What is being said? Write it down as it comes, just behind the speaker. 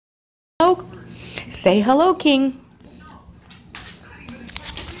Say hello, King.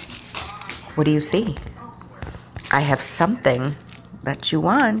 What do you see? I have something that you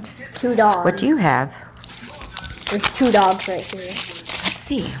want. 2 dogs. What do you have? There's 2 dogs right here. Let's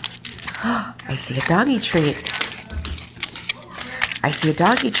see. I see a doggy treat. I see a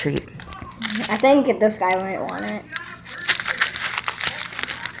doggy treat. I think this guy might want it.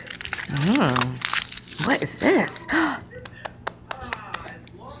 What is this?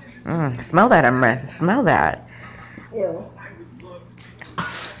 Smell that, Emma. Smell that. Ew.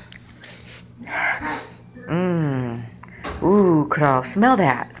 Ooh, Carl, smell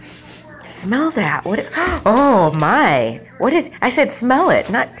that. Smell that. What? Oh my. What is? I said smell it,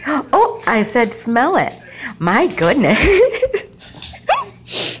 not. Oh, I said smell it. My goodness.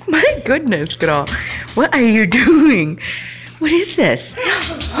 My goodness, Carl. What are you doing? What is this?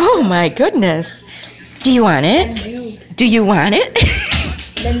 Oh my goodness. Do you want it? Do you want it?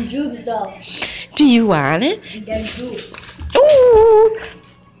 Them juice though. Do you want it? Them juice. Ooh.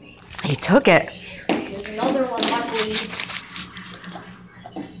 He took it. There's another one, luckily.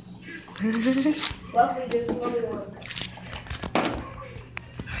 Luckily, there's another one.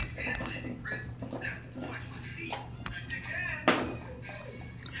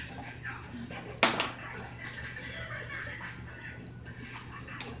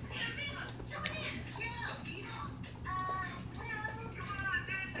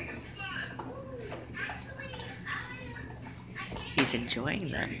 He's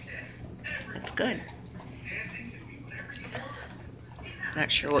enjoying them. That's good. Not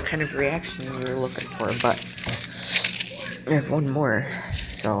sure what kind of reaction you were looking for, but I have one more,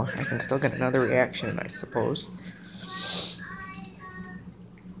 so I can still get another reaction, I suppose.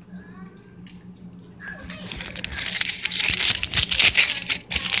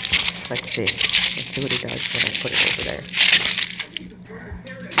 Let's see. Let's see what he does when I put it over there.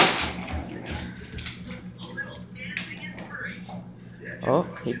 Oh,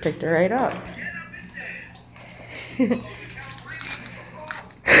 he picked it right up.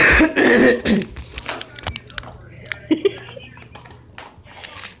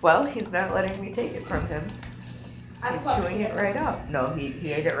 Well, he's not letting me take it from him. He's chewing it right up. No,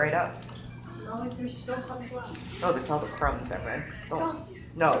 he ate it right up. No, there's still tons left. Oh, that's all the crumbs, Emran. Don't.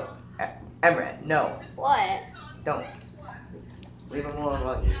 No. Emran, no. What? Don't. Leave him alone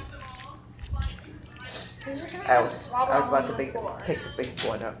while he eats. I was about to pick the big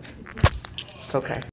one up. It's okay.